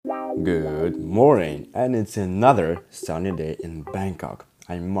Good morning, and it's another sunny day in Bangkok.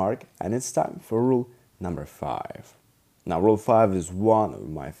 I'm Mark, and it's time for rule number 5. Now, rule 5 is one of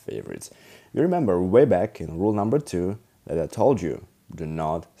my favorites. You remember way back in rule number 2 that I told you do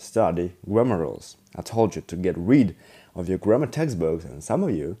not study grammar rules. I told you to get rid of your grammar textbooks, and some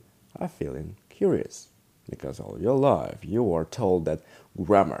of you are feeling curious because all your life you are told that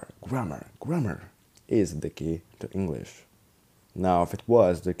grammar is the key to English. Now, if it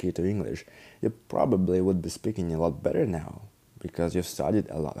was the key to English, you probably would be speaking a lot better now because you've studied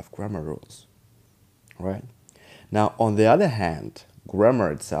a lot of grammar rules, right? Now, on the other hand,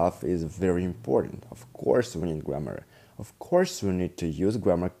 grammar itself is very important. Of course, we need grammar. Of course, we need to use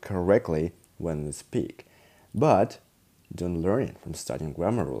grammar correctly when we speak. But don't learn it from studying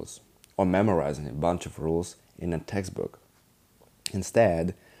grammar rules or memorizing a bunch of rules in a textbook.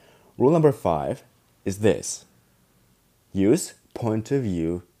 Instead, rule number 5 is this. Use point of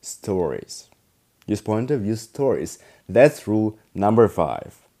view stories. Use point of view stories. That's rule number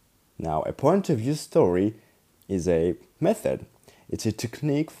 5. Now, a point of view story is a method. It's a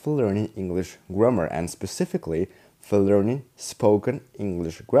technique for learning English grammar and specifically for learning spoken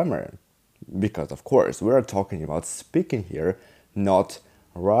English grammar. Because, of course, we're talking about speaking here, not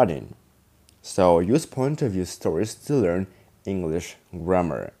writing. So, use point of view stories to learn English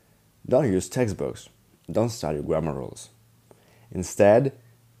grammar. Don't use textbooks. Don't study grammar rules. Instead,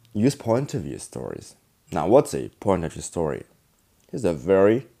 use point of view stories. Now, what's a point of view story? Here's a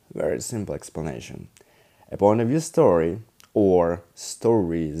very, very simple explanation. A point of view story, or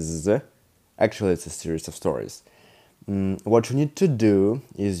stories, actually it's a series of stories. What you need to do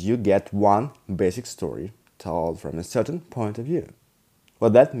is you get one basic story told from a certain point of view.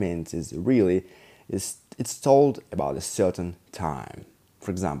 What that means is really, it's told about a certain time. For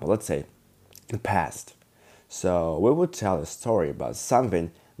example, let's say the past. So we would tell a story about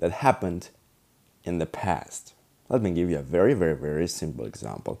something that happened in the past. Let me give you a very, very, very simple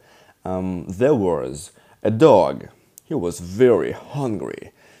example. There was a dog. He was very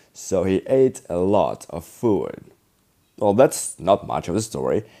hungry, so he ate a lot of food. Well, that's not much of a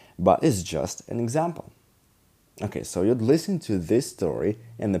story, but it's just an example. Okay, so you'd listen to this story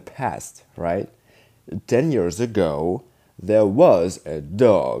in the past, right? 10 years ago, there was a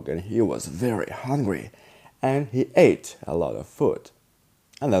dog and he was very hungry and he ate a lot of food.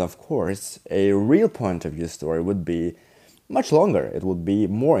 And then, of course, a real point of view story would be much longer. It would be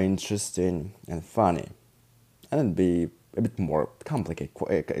more interesting and funny. And it'd be a bit more complicated.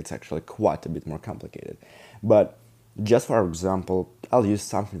 It's actually quite a bit more complicated. But just for example, I'll use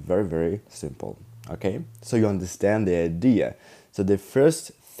something very, very simple. Okay? So you understand the idea. So the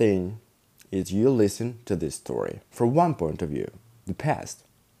first thing is you listen to this story from one point of view, the past.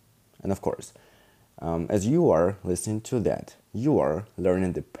 And of course, as you are listening to that, you are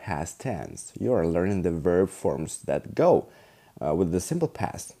learning the past tense. You are learning the verb forms that go with the simple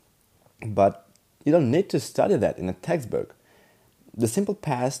past. But you don't need to study that in a textbook. The simple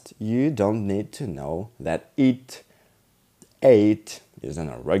past, you don't need to know that it, ate is an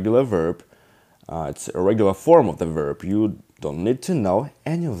irregular verb. It's a regular form of the verb. You don't need to know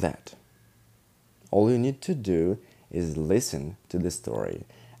any of that. All you need to do is listen to the story.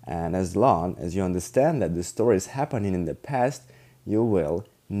 And as long as you understand that the story is happening in the past, you will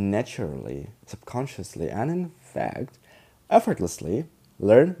naturally, subconsciously, and in fact, effortlessly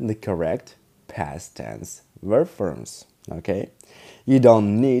learn the correct past tense verb forms. Okay? You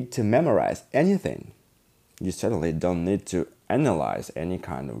don't need to memorize anything. You certainly don't need to analyze any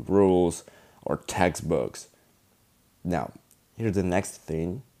kind of rules or textbooks. Now, here's the next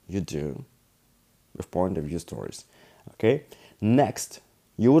thing you do with point of view stories. Okay? Next,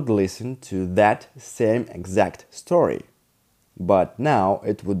 you would listen to that same exact story, but now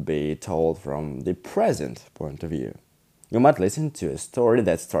it would be told from the present point of view. You might listen to a story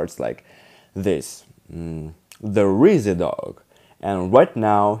that starts like this. There is a dog, and right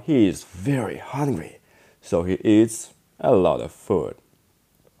now he is very hungry, so he eats a lot of food.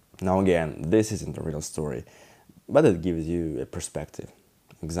 Now again, this isn't a real story, but it gives you a perspective.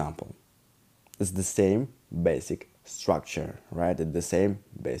 Example. It's the same basic structure, right? It's the same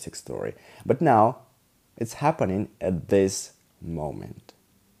basic story. But now, it's happening at this moment.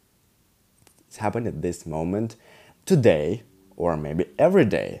 It's happening at this moment today, or maybe every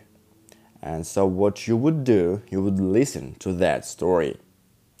day. And so what you would do, you would listen to that story.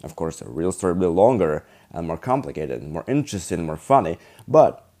 Of course, a real story will be longer and more complicated, more interesting, more funny,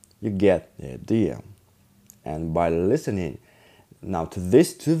 but you get the idea. And by listening now to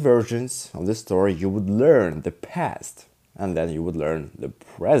these two versions of the story, you would learn the past, and then you would learn the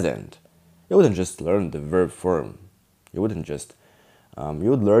present. You wouldn't just learn the verb form. You wouldn't just You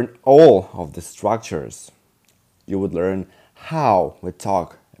would learn all of the structures. You would learn how we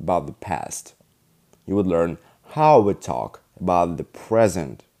talk about the past. You would learn how we talk about the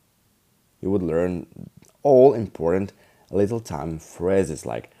present. You would learn all important little time phrases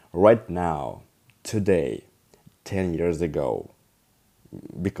like right now, today, 10 years ago.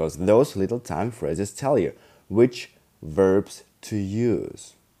 Because those little time phrases tell you which verbs to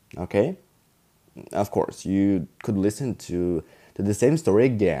use. Okay? Of course, you could listen to the same story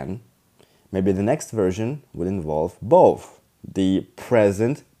again. Maybe the next version would involve both the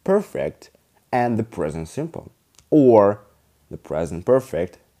present perfect and the present simple, or the present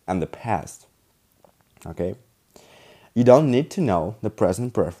perfect and the past. Okay? You don't need to know the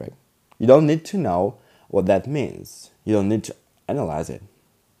present perfect. You don't need to know what that means. You don't need to analyze it.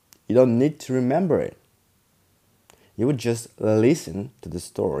 You don't need to remember it. You would just listen to the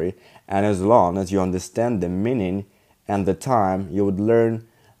story, and as long as you understand the meaning and the time, you would learn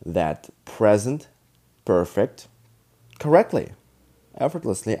that present perfect correctly,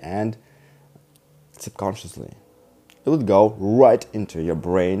 effortlessly, and subconsciously. It would go right into your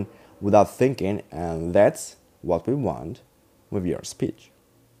brain without thinking, and that's what we want with your speech.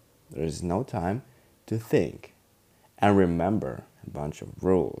 There is no time to think and remember a bunch of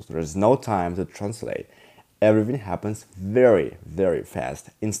rules. There is no time to translate. Everything happens very, very fast,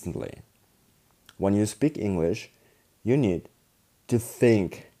 instantly. When you speak English, you need to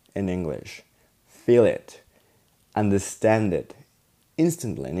think in English, feel it, understand it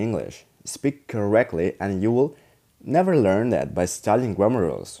instantly in English. Speak correctly, and you will never learn that by studying grammar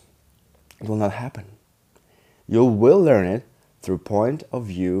rules. It will not happen. You will learn it through point of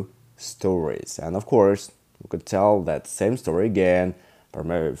view stories. And of course, we could tell that same story again from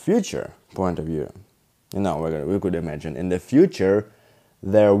a future point of view. We could imagine in the future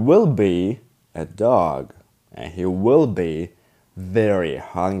there will be a dog, and he will be very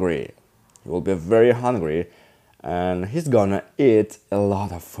hungry. He will be very hungry, and he's gonna eat a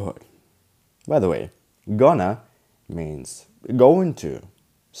lot of food. By the way, gonna means going to.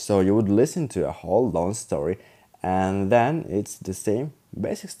 So you would listen to a whole long story, and then it's the same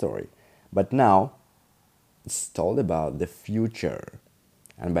basic story. But now it's told about the future.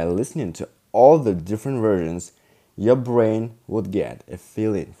 And by listening to all the different versions, your brain would get a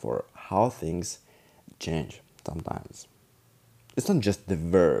feeling for how things change sometimes. It's not just the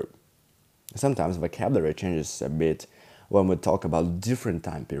verb. Sometimes vocabulary changes a bit when we talk about different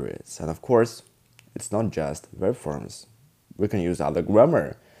time periods. And of course, it's not just verb forms. We can use other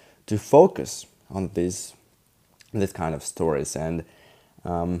grammar to focus on this kind of stories, and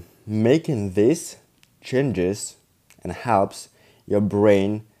making these changes and helps your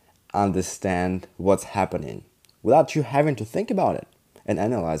brain understand what's happening without you having to think about it and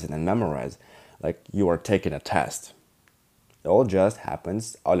analyze it and memorize like you are taking a test. It all just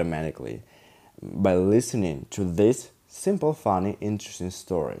happens automatically by listening to these simple, funny, interesting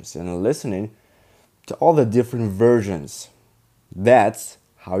stories and listening to all the different versions. That's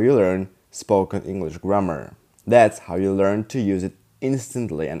how you learn spoken English grammar. That's how you learn to use it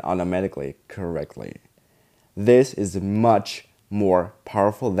instantly and automatically correctly. This is much more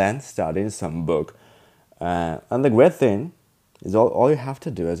powerful than studying some book. And the great thing is all you have to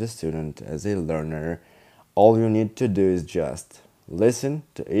do as a student, as a learner, all you need to do is just listen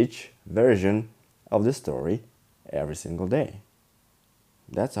to each version of the story every single day.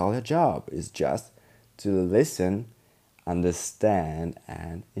 That's all your job, is just to listen, understand,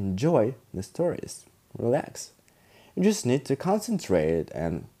 and enjoy the stories. Relax. You just need to concentrate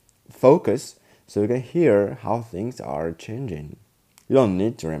and focus so you can hear how things are changing. You don't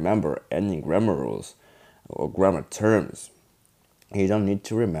need to remember any grammar rules or grammar terms. You don't need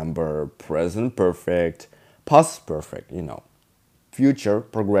to remember present perfect, past perfect, future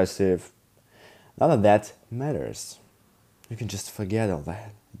progressive. None of that matters. You can just forget all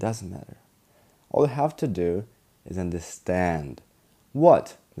that. It doesn't matter. All you have to do is understand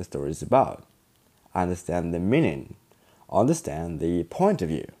what the story is about. Understand the meaning. Understand the point of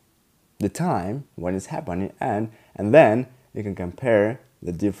view. The time when it's happening, and then you can compare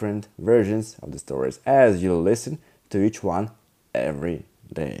the different versions of the stories as you listen to each one every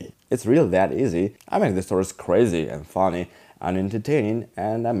day. It's really that easy. I make the stories crazy and funny and entertaining,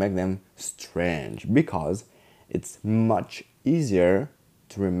 and I make them strange because it's much easier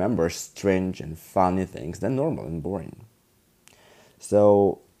to remember strange and funny things than normal and boring.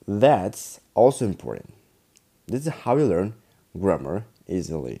 So that's also important. This is how you learn grammar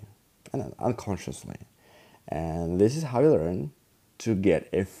easily and unconsciously. And this is how you learn to get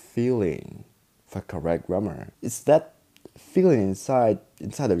a feeling for correct grammar. It's that feeling inside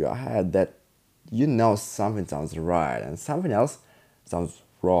of your head that you know something sounds right and something else sounds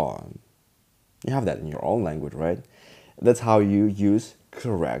wrong. You have that in your own language, right? That's how you use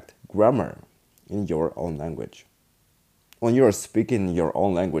correct grammar in your own language. When you're speaking your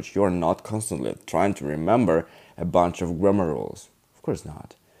own language, you're not constantly trying to remember a bunch of grammar rules. Of course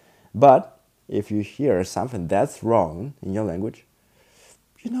not. But if you hear something that's wrong in your language,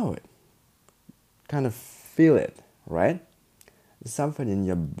 you know it. Kind of feel it, right? Something in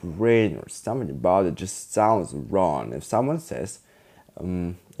your brain or something about it just sounds wrong. If someone says,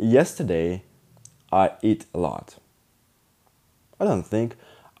 yesterday I eat a lot, I don't think,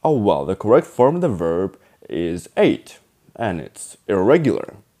 oh well, the correct form of the verb is ate and it's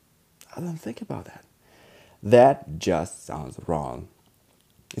irregular. I don't think about that. That just sounds wrong.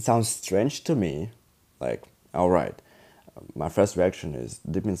 It sounds strange to me, like, alright. My first reaction is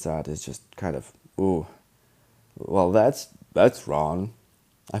deep inside is just kind of, ooh, well, that's wrong.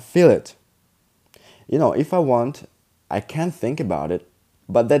 I feel it. If I want, I can think about it,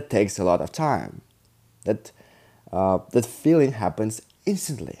 but that takes a lot of time. That feeling happens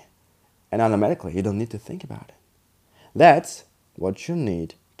instantly, and automatically you don't need to think about it. That's what you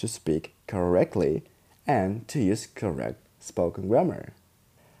need to speak correctly and to use correct spoken grammar.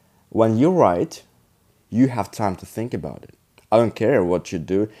 When you write, you have time to think about it. I don't care what you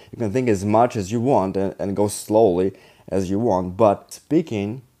do. You can think as much as you want and go slowly as you want, but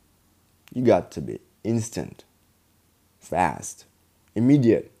speaking, you got to be instant, fast,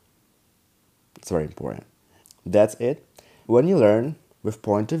 immediate. It's very important. That's it. When you learn with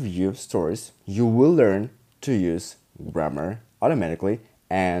point of view stories, you will learn to use grammar automatically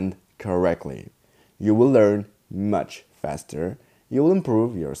and correctly. You will learn much faster. You will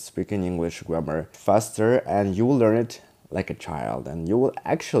improve your speaking English grammar faster, and you will learn it like a child, and you will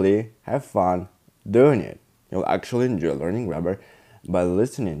actually have fun doing it. You'll actually enjoy learning grammar by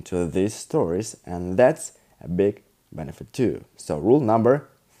listening to these stories, and that's a big benefit too. So rule number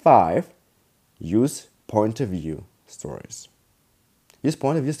 5, use point of view stories. Use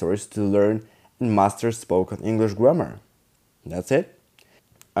point of view stories to learn and master spoken English grammar. That's it.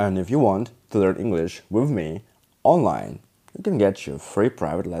 And if you want to learn English with me online, you can get your free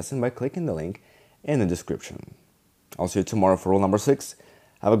private lesson by clicking the link in the description. I'll see you tomorrow for rule number 6.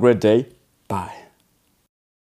 Have a great day. Bye.